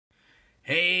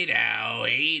Hey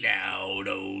now,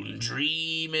 don't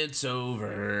dream it's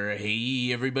over.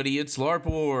 Hey everybody, it's LARP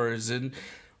Wars, and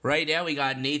right now we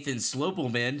got Nathan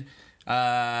Slopelman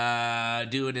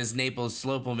doing his Naples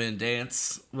Slopelman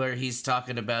dance, where he's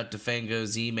talking about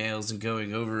Defango's emails and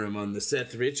going over him on the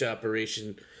Seth Rich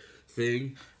operation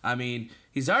thing. I mean,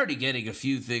 he's already getting a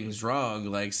few things wrong,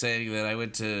 like saying that I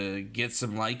went to get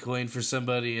some Litecoin for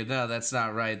somebody, and no, that's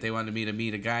not right. They wanted me to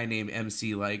meet a guy named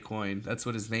MC Litecoin. That's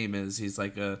what his name is. He's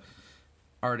like a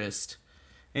artist.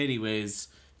 Anyways,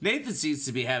 Nathan seems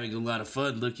to be having a lot of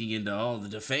fun looking into all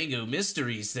the Defango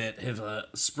mysteries that have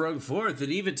sprung forth,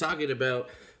 and even talking about,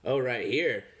 oh, right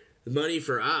here, money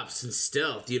for ops and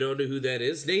stealth. You don't know who that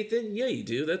is, Nathan? Yeah, you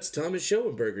do. That's Thomas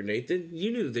Schoenberger, Nathan.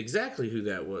 You knew exactly who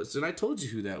that was, and I told you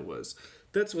who that was.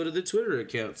 That's one of the Twitter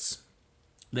accounts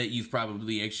that you've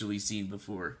probably actually seen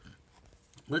before.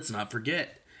 Let's not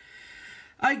forget.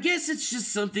 I guess it's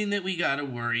just something that we gotta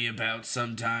worry about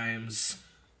sometimes.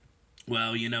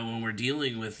 Well, you know, when we're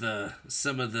dealing with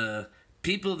some of the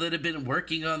people that have been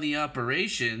working on the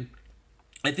operation.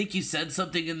 I think you said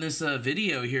something in this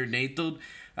video here, Nathan.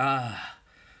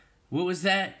 What was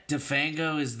that?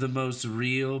 Defango is the most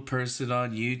real person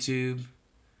on YouTube?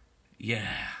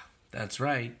 Yeah, that's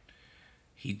right.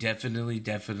 He definitely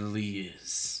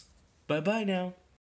is. Bye-bye now.